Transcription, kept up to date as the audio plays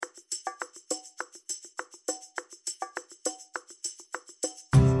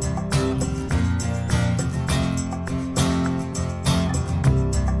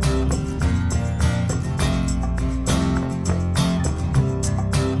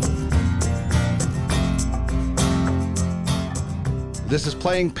This is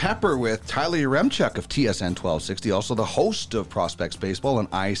Playing Pepper with Tyler Yaremchuk of TSN 1260, also the host of Prospects Baseball and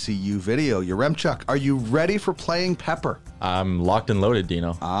ICU Video. Yaremchuk, are you ready for Playing Pepper? I'm locked and loaded,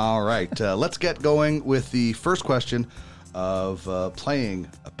 Dino. All right, let's get going with the first question of Playing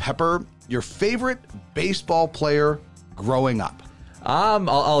Pepper. Your favorite baseball player growing up?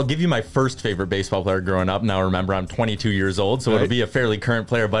 I'll give you my first favorite baseball player growing up. Now, remember, I'm 22 years old, so Right. It'll be a fairly current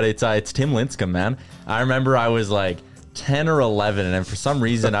player, but it's Tim Lincecum, man. I remember I was like 10 or 11, and for some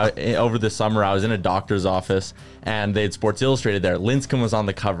reason, over the summer, I was in a doctor's office, and they had Sports Illustrated there. Lincecum was on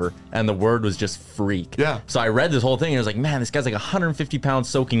the cover, and the word was just freak. Yeah. So I read this whole thing, and I was like, man, this guy's like 150 pounds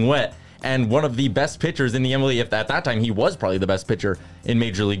soaking wet, and one of the best pitchers in the MLB. If at that time, he was probably the best pitcher in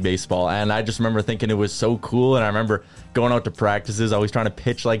Major League Baseball. And I just remember thinking it was so cool, and I remember going out to practices, always trying to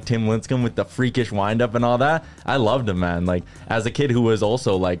pitch like Tim Lincecum with the freakish windup and all that. I loved him, man. Like, as a kid who was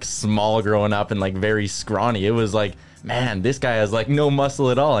also like small growing up and like very scrawny, it was like, man, this guy has like no muscle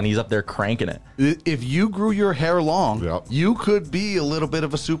at all, and he's up there cranking it. If you grew your hair long, Yep. you could be a little bit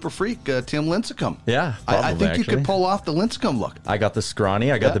of a super freak, Tim Lincecum. Yeah, I probably, think you actually. could pull off the Lincecum look. I got the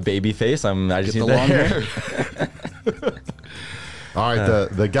scrawny, I got Yeah. the baby face. I just Get need the the long hair. hair. All right,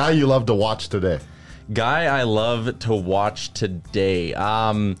 the guy you love to watch today. Guy I love to watch today.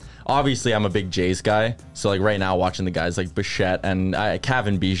 Obviously, I'm a big Jays guy. So, like, right now, watching the guys like Bichette and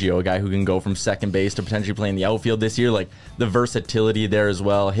Kevin Biggio, a guy who can go from second base to potentially play in the outfield this year. Like, the versatility there as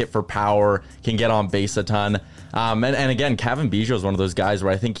well. Hit for power, can get on base a ton. And again, Kevin Biggio is one of those guys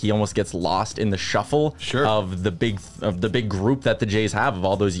where I think he almost gets lost in the shuffle Sure. of the big group that the Jays have of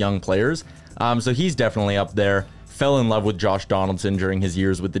all those young players. So he's definitely up there. Fell in love with Josh Donaldson during his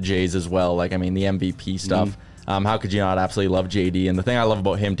years with the Jays as well. Like, I mean, the MVP stuff. How could you not absolutely love JD? And the thing I love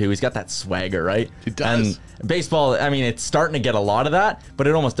about him, too, he's got that swagger, right? He does. And baseball, I mean, it's starting to get a lot of that, but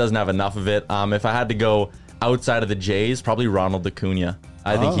it almost doesn't have enough of it. If I had to go outside of the Jays, probably Ronald Acuna.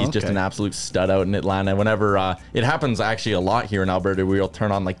 I think he's just okay. an absolute stud out in Atlanta. Whenever it happens actually a lot here in Alberta, where you'll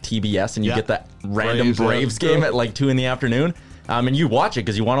turn on like TBS and you Yeah. get that random Braves, Braves yeah. game at like 2 p.m. And you watch it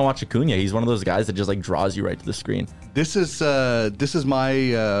because you want to watch Acuna. He's one of those guys that just like draws you right to the screen. This is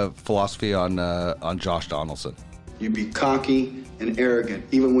my philosophy on Josh Donaldson. You be cocky and arrogant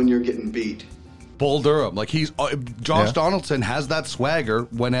even when you're getting beat. Bull Durham, like Josh Yeah. Donaldson has that swagger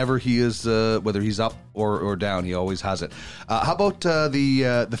whenever he is, whether he's up or down, he always has it. How about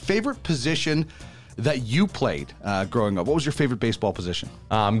the favorite position that you played growing up? What was your favorite baseball position?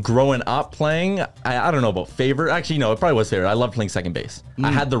 Growing up playing, I don't know about favorite. Actually, no, it probably was favorite. I loved playing second base.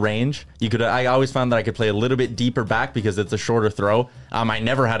 I had the range. I always found that I could play a little bit deeper back because it's a shorter throw. I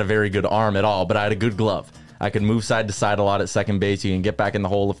never had a very good arm at all, but I had a good glove. I could move side to side a lot at second base. You can get back in the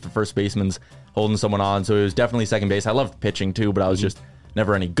hole if the first baseman's holding someone on. So it was definitely second base. I loved pitching too, but I was just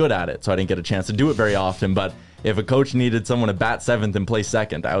never any good at it. So I didn't get a chance to do it very often. But if a coach needed someone to bat seventh and play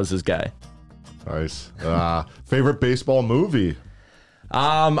second, I was his guy. Nice. Favorite baseball movie?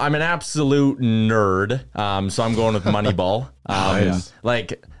 I'm an absolute nerd, so I'm going with Moneyball. Nice.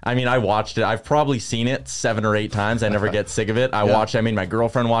 I watched it. I've probably seen it 7 or 8 times. I never get sick of it. I made my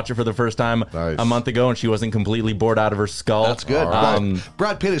girlfriend watch it for the first time Nice. a month ago, and she wasn't completely bored out of her skull. That's good.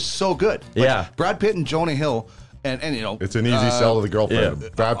 Brad Pitt is so good. Like, Yeah. Brad Pitt and Jonah Hill, and you know, It's an easy sell to the girlfriend. yeah.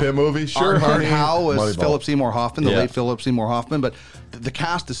 Brad Pitt movie? Sure, Art honey. Howe is Moneyball. Philip Seymour Hoffman, the Yeah. late Philip Seymour Hoffman, but the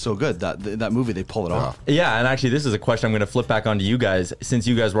cast is so good that movie, they pull it off. Yeah, and actually, this is a question I'm going to flip back onto you guys. Since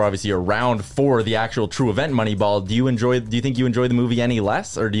you guys were obviously around for the actual true event Moneyball, do you think you enjoy the movie any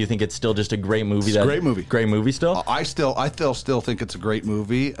less, or do you think it's still just a great movie? It's a great movie. Great movie still? I still think it's a great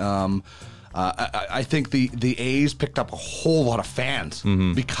movie. I think the A's picked up a whole lot of fans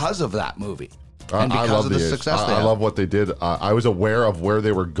because of that movie. And I because love of the A's. success they I had. love what they did. I was aware of where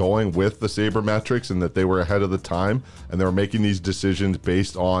they were going with the sabermetrics and that they were ahead of the time, and they were making these decisions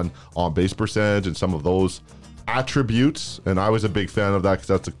based on base percentage and some of those attributes. And I was a big fan of that because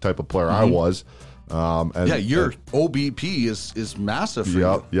that's the type of player I was. And, Yeah, your OBP is massive for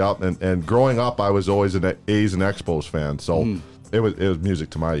you. Yep. And growing up, I was always an A's and Expos fan, so it was music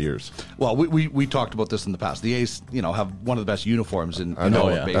to my ears. Well, we talked about this in the past. The A's, have one of the best uniforms in all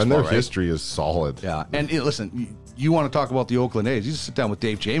of baseball, and their right? history is solid. Yeah, and listen, you want to talk about the Oakland A's? You just sit down with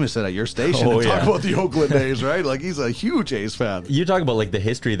Dave Jamieson at your station Oh, and talk yeah. about the Oakland A's, right? Like, he's a huge A's fan. You talk about like the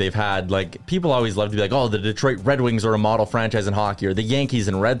history they've had. Like, people always love to be like, oh, the Detroit Red Wings are a model franchise in hockey, or the Yankees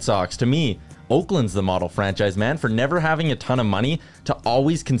and Red Sox. To me, Oakland's the model franchise, man, for never having a ton of money to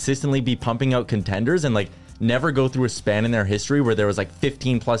always consistently be pumping out contenders and like never go through a span in their history where there was like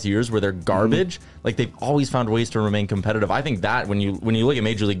 15 plus years where they're garbage. Like, they've always found ways to remain competitive. I think that when you look at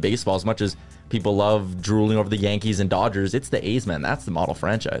Major League Baseball, as much as people love drooling over the Yankees and Dodgers. It's the A's, man. That's the model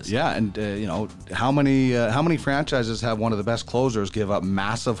franchise. Yeah, and how many franchises have one of the best closers give up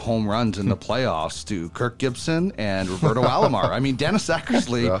massive home runs in the playoffs to Kirk Gibson and Roberto Alomar? I mean, Dennis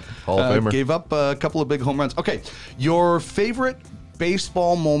Eckersley Hall of Famer. gave up a couple of big home runs. Okay, your favorite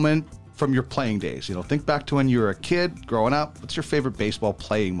baseball moment from your playing days? Think back to when you were a kid growing up. What's your favorite baseball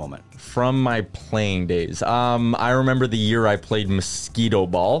playing moment? From my playing days, I remember the year I played mosquito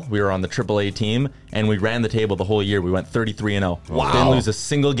ball. We were on the AAA team, and we ran the table the whole year. We went 33-0. Wow. Didn't lose a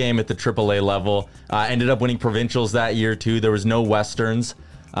single game at the AAA level. Ended up winning provincials that year, too. There was no Westerns,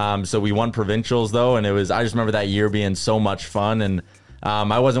 so we won provincials, though, and I just remember that year being so much fun, and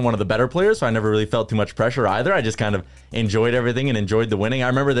I wasn't one of the better players, so I never really felt too much pressure either. I just kind of enjoyed everything and enjoyed the winning. I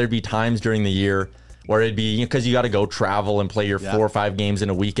remember there'd be times during the year where it'd be, because you got to go travel and play your 4 or 5 games in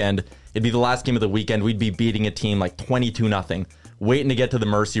a weekend. It'd be the last game of the weekend. We'd be beating a team like 22-0, waiting to get to the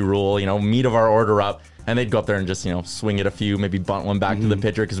mercy rule, meat of our order up, and they'd go up there and just, swing it a few, maybe bunt one back to the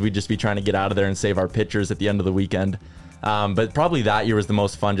pitcher, because we'd just be trying to get out of there and save our pitchers at the end of the weekend. But probably that year was the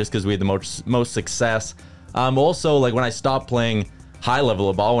most fun just because we had the most success. Also, like when I stopped playing high level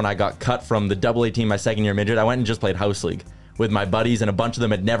of ball, when I got cut from the AA team my second year midget, I went and just played house league with my buddies, and a bunch of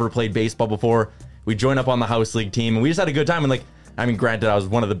them had never played baseball before. We joined up on the house league team, and we just had a good time. And granted, I was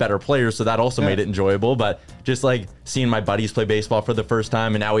one of the better players, so that also made it enjoyable, but just like seeing my buddies play baseball for the first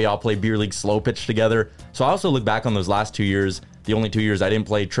time, and now we all play beer league slow pitch together. So I also look back on those last 2 years, the only 2 years I didn't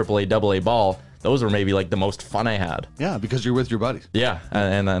play AAA, AA ball. Those were maybe like the most fun I had. Yeah, because you're with your buddies. Yeah,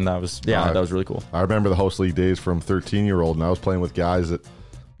 and that was that was really cool. I remember the host league days from 13-year-old, and I was playing with guys that,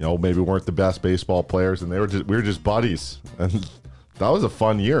 maybe weren't the best baseball players, and we were just buddies, and that was a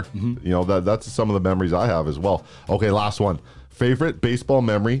fun year. That's some of the memories I have as well. Okay, last one. Favorite baseball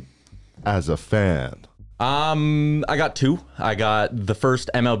memory as a fan? I got 2. I got the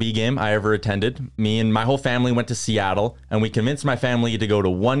first MLB game I ever attended. Me and my whole family went to Seattle, and we convinced my family to go to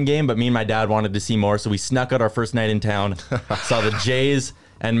 1 game, but me and my dad wanted to see more, so we snuck out our first night in town, saw the Jays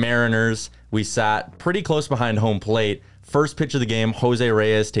and Mariners. We sat pretty close behind home plate. First pitch of the game, Jose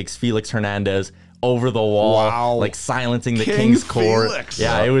Reyes takes Felix Hernandez over the wall, like silencing the King's court. Felix.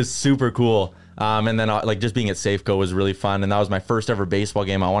 Yeah, it was super cool. And then just being at Safeco was really fun. And that was my first ever baseball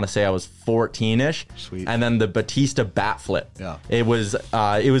game. I want to say I was 14-ish. Sweet. And then the Batista bat flip. Yeah. It was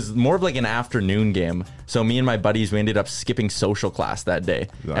more of like an afternoon game. So me and my buddies, we ended up skipping social class that day.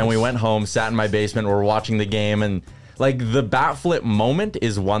 Nice. And we went home, sat in my basement, we're watching the game, and like the bat flip moment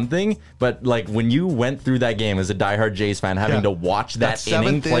is one thing, but like when you went through that game as a diehard Jays fan, having to watch that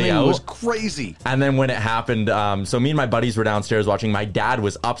inning play out was crazy. And then when it happened, so me and my buddies were downstairs watching. My dad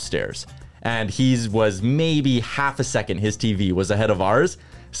was upstairs, and he was maybe half a second. His TV was ahead of ours.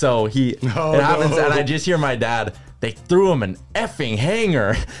 So it happens, and I just hear my dad, they threw him an effing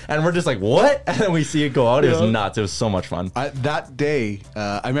hanger, and we're just like, what? And then we see it go out. It was nuts. It was so much fun. That day,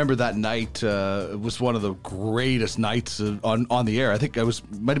 I remember that night was one of the greatest nights on the air. I think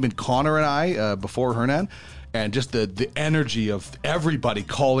might have been Connor and I before Hernan, and just the energy of everybody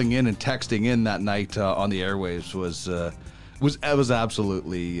calling in and texting in that night on the airwaves was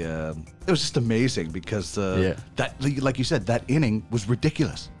absolutely it was just amazing because that, like you said, that inning was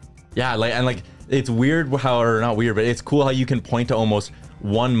ridiculous. Yeah, it's weird not weird, but it's cool how you can point to almost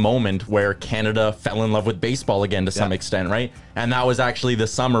one moment where Canada fell in love with baseball again to some extent, right? And that was actually the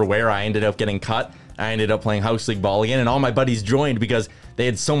summer where I ended up getting cut. I ended up playing house league ball again, and all my buddies joined because they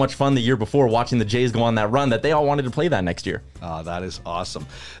had so much fun the year before watching the Jays go on that run that they all wanted to play that next year. Oh, that is awesome.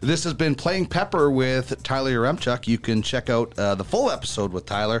 This has been Playing Pepper with Tyler Yaremchuk. You can check out the full episode with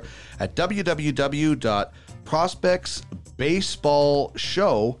Tyler at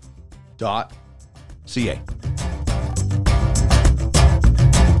www.prospectsbaseballshow.ca.